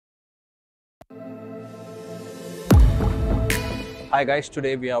Hi guys,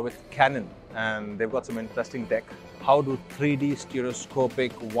 today we are with Canon and they've got some interesting tech. How do 3D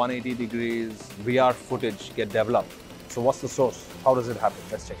stereoscopic 180 degrees VR footage get developed? So what's the source? How does it happen?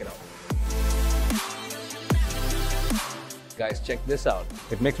 Let's check it out. Guys, check this out.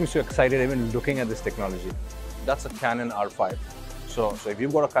 It makes me so excited even looking at this technology. That's a Canon R5. So if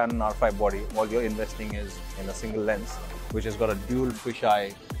you've got a Canon R5 body, all you're investing is in a single lens, which has got a dual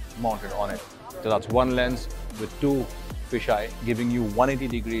fisheye mounted on it. So that's one lens with two fisheye, giving you 180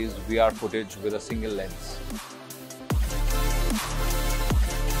 degrees VR footage with a single lens.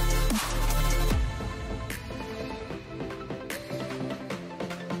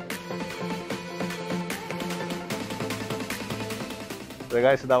 So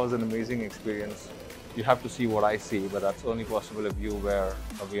guys, that was an amazing experience. You have to see what I see, but that's only possible if you wear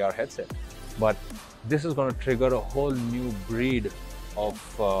a VR headset. But this is going to trigger a whole new breed of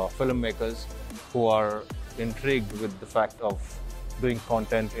filmmakers who are intrigued with the fact of doing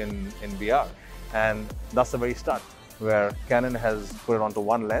content in VR. And that's the very start, where Canon has put it onto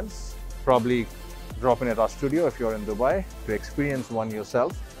one lens. Probably drop in at our studio if you're in Dubai to experience one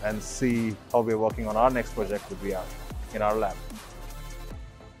yourself and see how we're working on our next project with VR in our lab.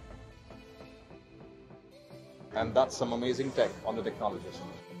 And that's some amazing tech on the Technologist.